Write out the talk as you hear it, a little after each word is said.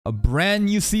A brand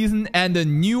new season and a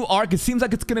new arc. It seems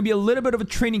like it's going to be a little bit of a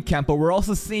training camp, but we're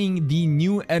also seeing the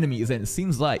new enemies. And it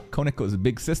seems like Koneko's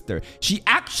big sister, she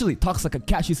actually talks like a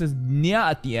cat. She says Nya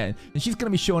at the end. And she's going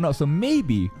to be showing up. So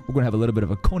maybe we're going to have a little bit of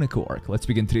a Koneko arc. Let's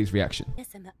begin today's reaction.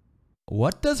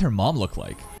 What does her mom look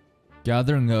like?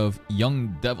 Gathering of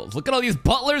young devils. Look at all these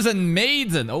butlers and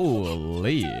maids and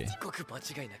holy.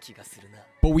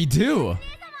 But we do.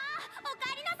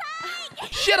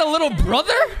 She had a little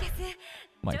brother?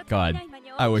 My god.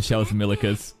 I wish I was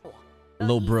Milika's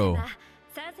little bro.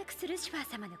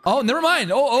 Oh, never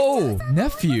mind. Oh,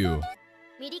 nephew.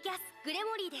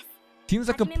 Seems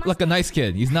like a nice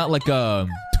kid. He's not like a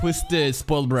twisted,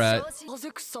 spoiled brat.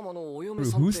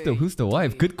 Who's the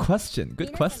wife? Good question.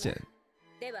 Good question.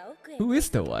 Who is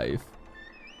the wife?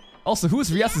 Also, who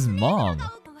is Rias's mom?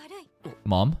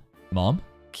 Mom? Oh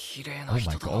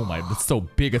my god. Oh my. It's so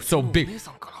big. It's so big.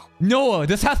 Noah,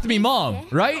 this has to be mom,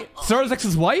 right?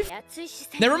 Sarzex's wife?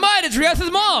 Never mind, it's Rias's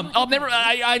mom. Oh,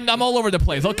 I'm all over the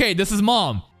place. Okay, this is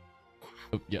mom.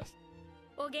 Oh, yes.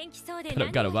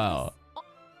 Got a wow.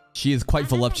 She is quite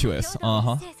voluptuous.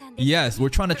 Yes, we're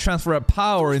trying to transfer a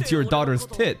power into your daughter's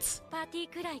tits.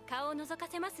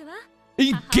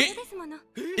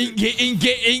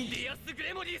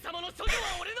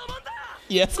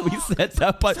 Yes, we said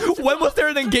that, but when was there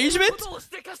an engagement?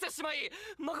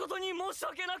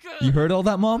 You heard all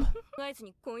that, mom?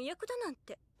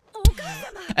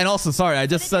 And also, sorry, I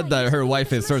just said that her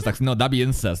wife is Sursex. No, that'd be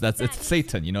incest. It's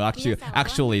Satan, you know,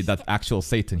 actually, that's actual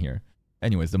Satan here.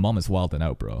 Anyways, the mom is wilding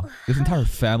out, bro. This entire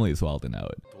family is wilding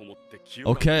out.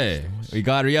 Okay, we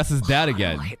got Rias's dad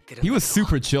again. He was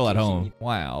super chill at home.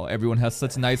 Wow, everyone has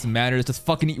such nice manners. Just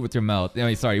fucking eat with your mouth. I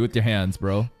mean, sorry, with your hands,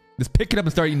 bro. Just pick it up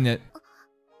and start eating it.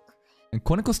 And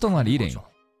Koneko's still not eating.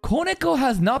 Koneko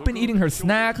has not been eating her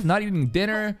snacks, not eating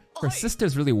dinner. Her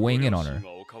sister's really weighing in on her.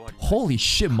 Holy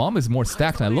shit, mom is more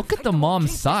stacked now. Look at the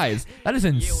mom's size. That is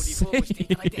insane.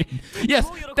 Yes,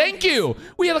 thank you.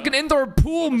 We have like an indoor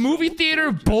pool, movie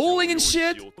theater, bowling and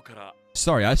shit.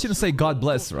 Sorry, I shouldn't say God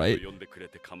bless, right?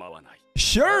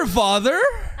 Sure, father.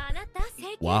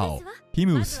 Wow, he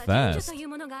moves fast. He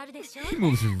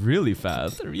moves really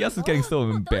fast. Rias is getting so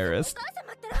embarrassed.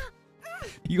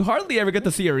 You hardly ever get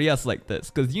to see a Rias like this,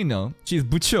 because you know, she's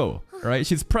bucho, right?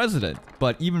 She's president,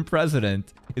 but even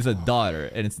president is a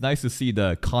daughter, and it's nice to see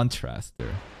the contrast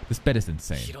there. This bed is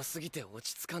insane.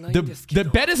 The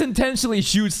bed is intentionally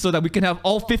huge so that we can have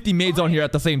all 50 maids on here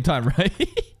at the same time, right?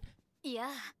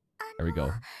 There we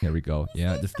go. Here we go.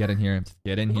 Yeah, just get in here. Just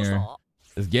get in here.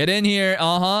 Just get in here.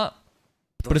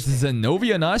 But it's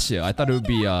Zenobia and Asha. I thought it would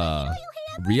be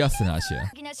Rias and Asha.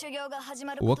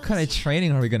 What kind of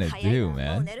training are we gonna do,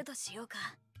 man?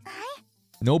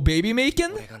 No baby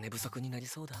making?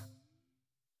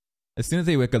 As soon as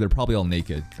they wake up, they're probably all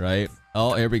naked, right?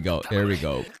 Oh, here we go. There we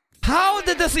go. How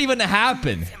did this even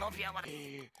happen?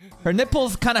 Her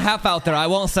nipples kind of half out there. I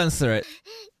won't censor it.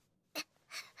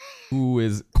 Who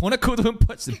is Koneko doing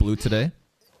push blue today?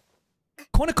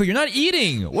 Koneko, you're not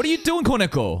eating. What are you doing,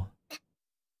 Koneko?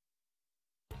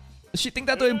 Does she think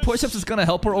that doing push-ups is gonna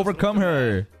help her overcome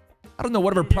her? I don't know,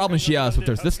 whatever problem she has with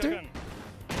her sister.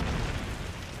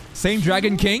 Same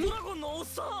Dragon King?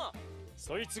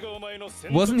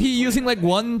 Wasn't he using like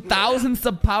 1,000th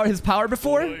of power, his power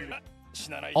before?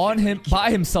 On him, by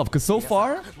himself, because so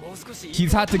far,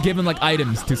 he's had to give him like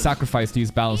items to sacrifice to use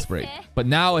balance break. But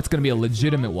now it's gonna be a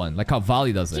legitimate one, like how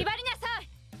Vali does it.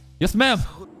 Yes, ma'am.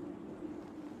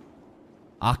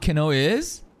 Akeno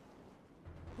is?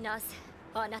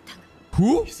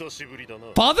 Who?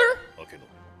 Father?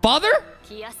 Father?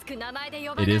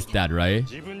 It is dad, right?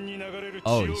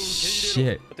 Oh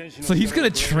shit. So he's gonna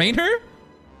train her?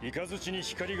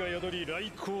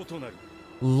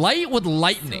 Light with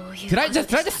lightning. Did I just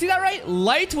see that right?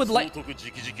 Light with light.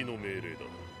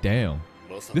 Damn.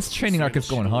 This training arc is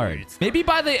going hard. Maybe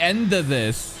by the end of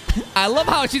this, I love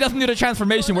how she doesn't do the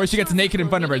transformation where she gets naked in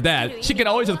front of her dad. She can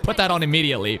always just put that on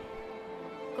immediately.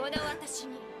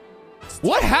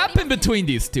 What happened between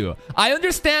these two? I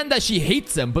understand that she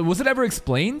hates him, but was it ever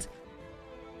explained?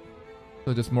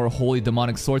 So just more holy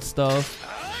demonic sword stuff.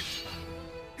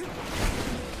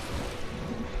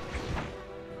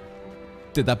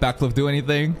 Did that backflip do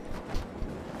anything?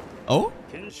 Oh?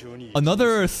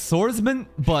 Another swordsman,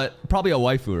 but probably a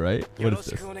waifu, right? What is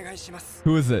this?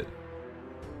 Who is it?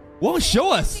 Won't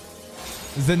show us!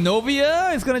 Zenobia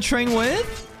is gonna train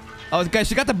with? Oh, guys,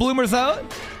 she got the bloomers out.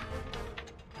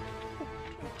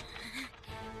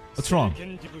 What's wrong?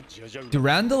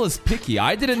 Durandal is picky.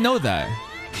 I didn't know that.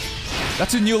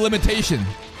 That's a new limitation.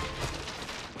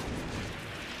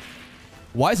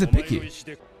 Why is it picky?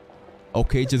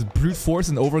 Okay, just brute force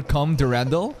and overcome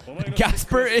Durandal.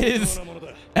 Gasper is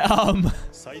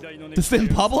just in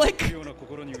public.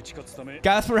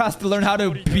 Gasper has to learn how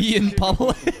to be in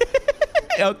public.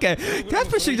 Okay,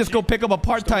 Gasper should just go pick up a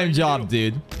part-time job,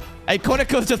 dude. Hey,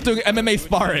 Koneko's just doing MMA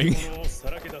sparring.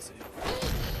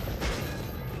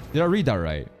 Did I read that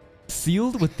right?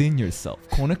 Sealed within yourself.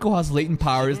 Koneko has latent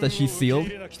powers that she sealed.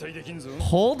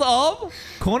 Hold up?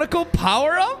 Koneko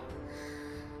power up?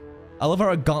 I love how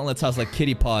our gauntlets has like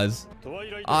kitty paws.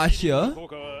 Asha.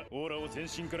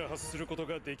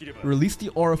 Release the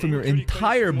aura from your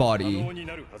entire body.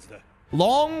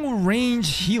 Long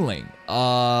range healing.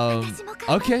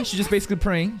 Okay, she's just basically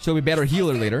praying. She'll be better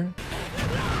healer later.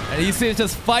 And you see it's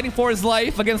just fighting for his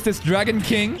life against this Dragon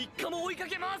King.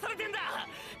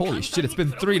 Holy shit, it's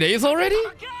been 3 days already?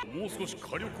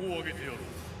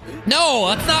 No,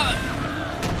 that's not...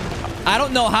 I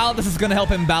don't know how this is gonna help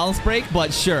him balance break,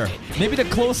 but sure. Maybe the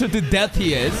closer to death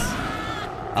he is,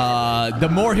 the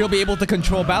more he'll be able to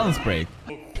control balance break.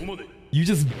 You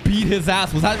just beat his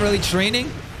ass. Was that really training?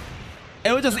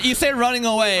 It was just Issei running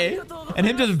away and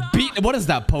him just beat... What is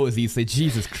that pose, Issei?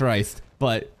 Jesus Christ.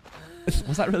 But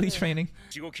was that really training?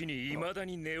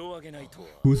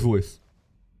 Whose voice?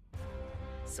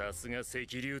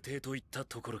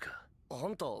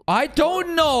 I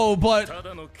don't know, but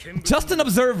just an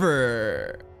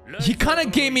observer. He kind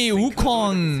of gave me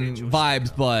Wukong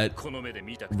vibes, but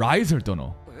Riser don't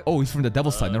know. Oh, he's from the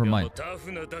devil's side. Never mind.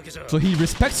 So he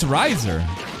respects Riser.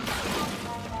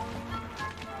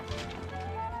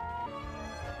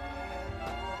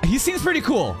 He seems pretty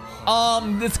cool.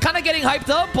 It's kind of getting hyped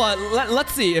up, but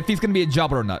let's see if he's gonna be a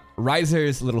jobber or not.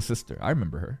 Riser's little sister. I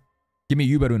remember her. Give me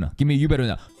Yuberuna. Give me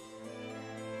Yuberuna.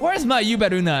 Where's my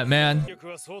Yuberuna, man?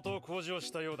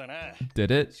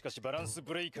 Did it?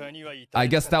 I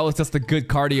guess that was just a good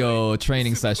cardio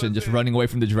training session, just running away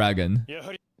from the dragon.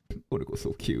 Koneko's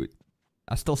so cute.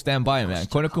 I still stand by it, man.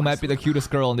 Koneko might be the cutest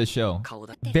girl in this show.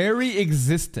 Very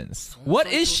existence. What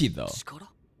is she, though?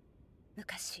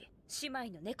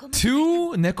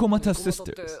 2 Nekomata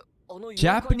sisters.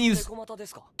 Japanese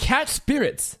cat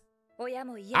spirits.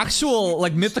 Actual,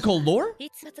 like, mythical lore?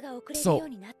 So,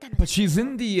 but she's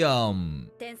in the,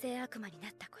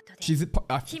 she's in,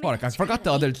 I forgot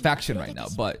the other faction right now,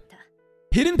 but...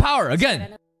 Hidden power,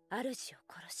 again!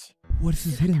 What is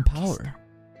his hidden power?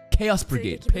 Chaos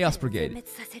Brigade, Chaos Brigade.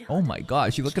 Oh my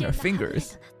god, she look at her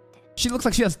fingers. She looks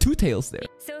like she has 2 tails there.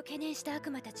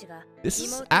 This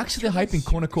is actually hyping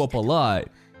Koneko up a lot.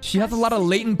 She has a lot of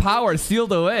latent power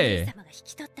sealed away.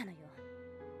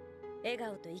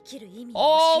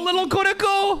 Oh, little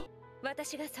Koneko!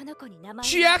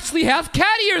 She actually has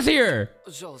cat ears here!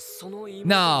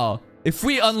 Now, if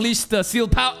we unleash the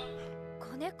sealed power...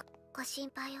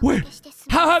 Wait,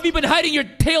 how have you been hiding your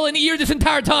tail and ear this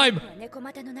entire time?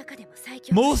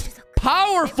 Most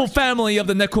powerful family of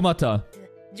the Nekomata.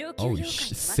 Oh,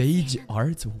 Sage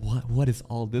Arts? What is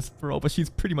all this, bro? But she's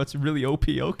pretty much really OP,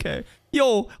 okay.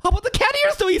 Yo, how about the cat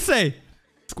ears, do we say?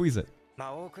 Squeeze it.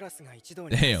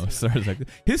 Damn, sorry.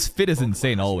 His fit is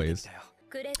insane always.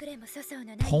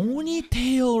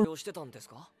 Ponytail.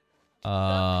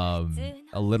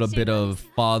 A little bit of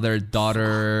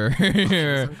father-daughter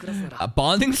a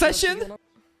bonding session?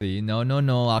 No.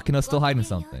 Akino's still hiding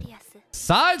something.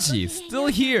 Saji, still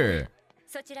here.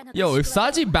 Yo, if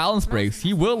Saji balance breaks,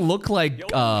 he will look like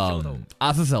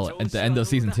Azazel at the end of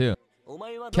season 2.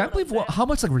 Can't believe how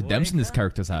much like redemption this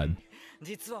character's had.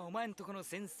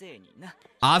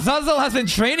 Azazel has been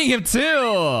training him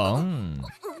too!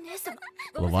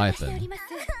 Leviathan.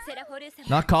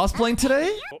 Not cosplaying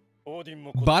today?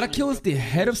 Barakil is the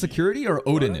head of security or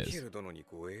Odin is?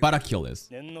 Barakil is.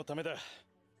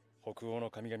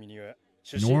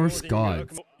 Norse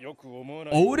gods.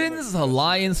 Odin's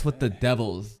alliance with the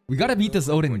devils. We gotta beat this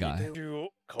Odin guy.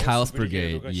 Chaos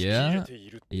Brigade. Yeah.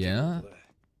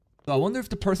 So I wonder if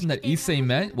the person that Issei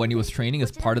met when he was training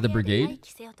is part of the brigade.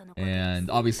 And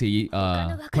obviously,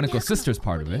 Koneko's sister's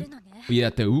part of it. We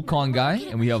have the Wukong guy,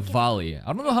 and we have Vali.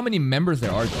 I don't know how many members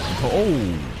there are though.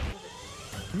 Oh!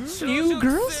 New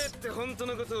girls?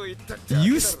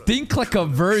 You stink like a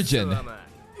virgin.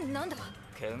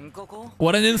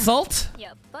 What an insult!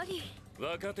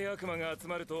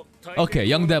 Okay,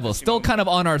 Young Devil, still kind of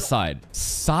on our side.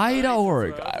 Saida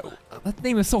Org. That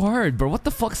name is so hard, bro. What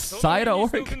the fuck, Saida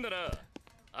Org?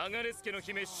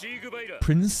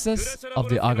 Princess of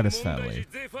the Agares family.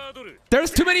 There's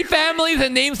too many families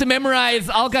and names to memorize.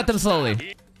 I'll get them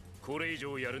slowly.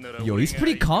 Yo, he's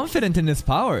pretty confident in his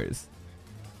powers.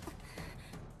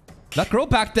 That girl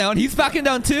backed down. He's backing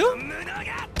down too?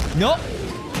 Nope.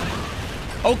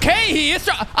 Okay, he is...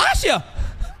 Asha!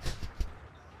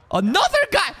 Another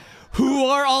guy! Who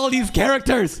are all these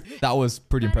characters? That was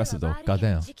pretty impressive though.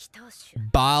 Goddamn.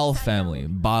 Bile family.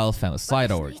 Bile family.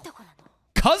 Side org.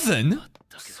 Cousin?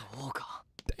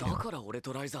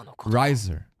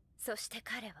 Riser.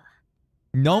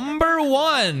 Number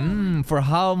 1! For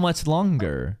how much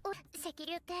longer?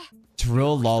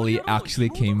 Drill Lolly actually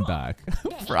came back.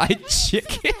 Fried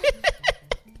chicken.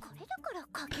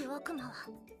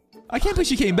 I can't believe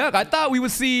she came back. I thought we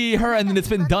would see her and then it's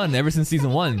been done ever since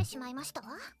season 1.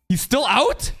 He's still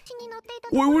out?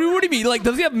 What do you mean? Like,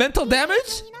 does he have mental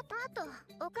damage?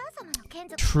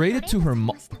 Traded to her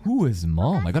mom. Who is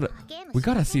mom? We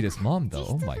gotta see this mom though.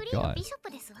 Oh my god.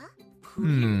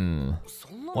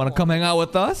 Wanna come hang out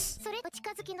with us?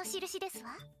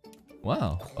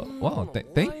 Wow. Wow.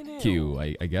 Thank you,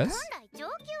 I guess.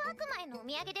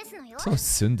 So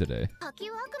tsundere.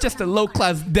 Just a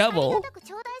low-class devil.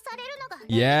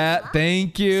 Yeah,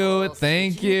 thank you.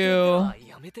 Thank you.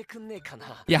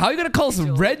 Yeah, how are you gonna call us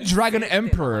Red Dragon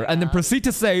Emperor and then proceed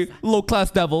to say low-class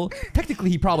devil?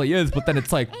 Technically, he probably is, but then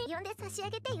it's like...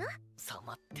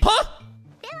 Huh?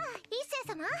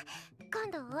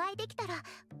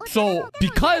 So,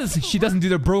 because she doesn't do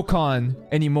the Brocon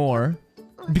anymore,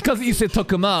 because Issei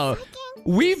took him out,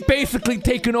 we've basically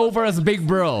taken over as Big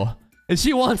Bro. And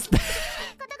she wants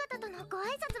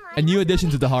a new addition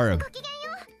to the harem.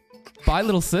 Bye,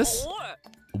 little sis.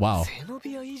 Wow.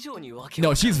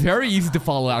 No, she's very easy to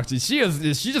follow, actually. She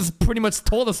just pretty much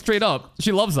told us straight up.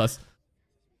 She loves us.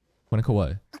 Koneko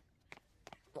what?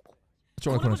 Which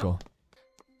one, Koneko?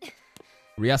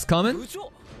 Rias coming?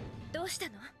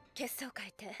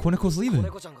 Koneko's leaving.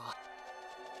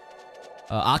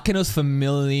 Akino's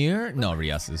familiar? No,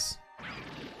 Rias is.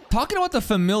 Talking about the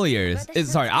familiars,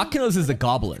 sorry, Akino's is the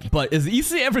goblin, but is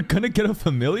Issei ever gonna get a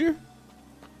familiar?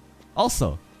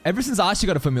 Also, ever since Ashi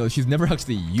got a familiar, she's never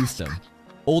actually used him.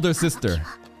 Older sister.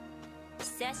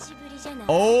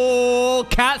 Oh,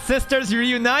 cat sisters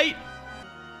reunite?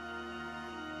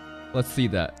 Let's see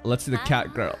that. Let's see the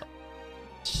cat girl.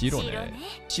 Shirone.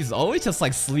 She's always just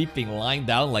like sleeping, lying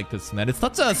down like this, man. It's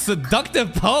such a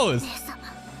seductive pose.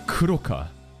 Kuroka.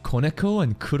 Koneko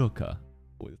and Kuroka.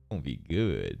 Oh, it's gonna be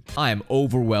good. I am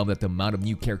overwhelmed at the amount of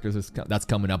new characters that's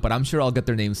coming up, but I'm sure I'll get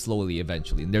their names slowly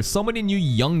eventually. And there's so many new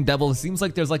young devils. It seems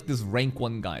like there's like this rank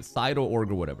 1 guy, Saido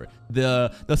Org or whatever.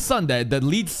 The son, the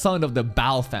lead son of the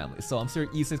Bao family. So I'm sure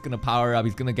Issei's gonna power up.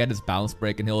 He's gonna get his bounce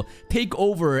break and he'll take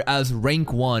over as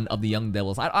rank 1 of the young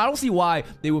devils. I don't see why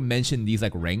they would mention these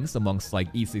like ranks amongst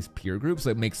like Issei's peer group. So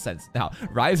it makes sense. Now,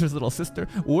 Riser's little sister,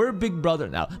 we're big brother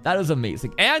now. That is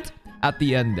amazing. And at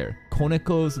the end there,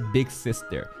 Koneko's big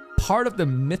sister, part of the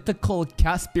mythical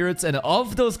cat spirits, and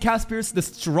of those cat spirits, the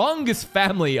strongest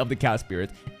family of the cat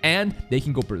spirits, and they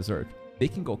can go berserk. They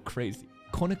can go crazy.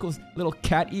 Koneko's little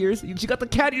cat ears. She got the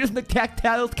cat ears and the cat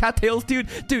tails, dude.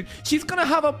 Dude, she's gonna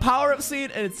have a power-up scene,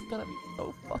 and it's gonna be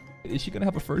so fucking... Is she gonna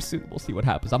have a fursuit? We'll see what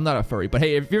happens. I'm not a furry, but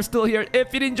hey, if you're still here,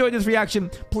 if you enjoyed this reaction,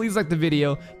 please like the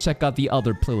video. Check out the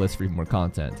other playlist for more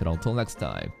content. And until next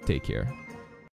time, take care.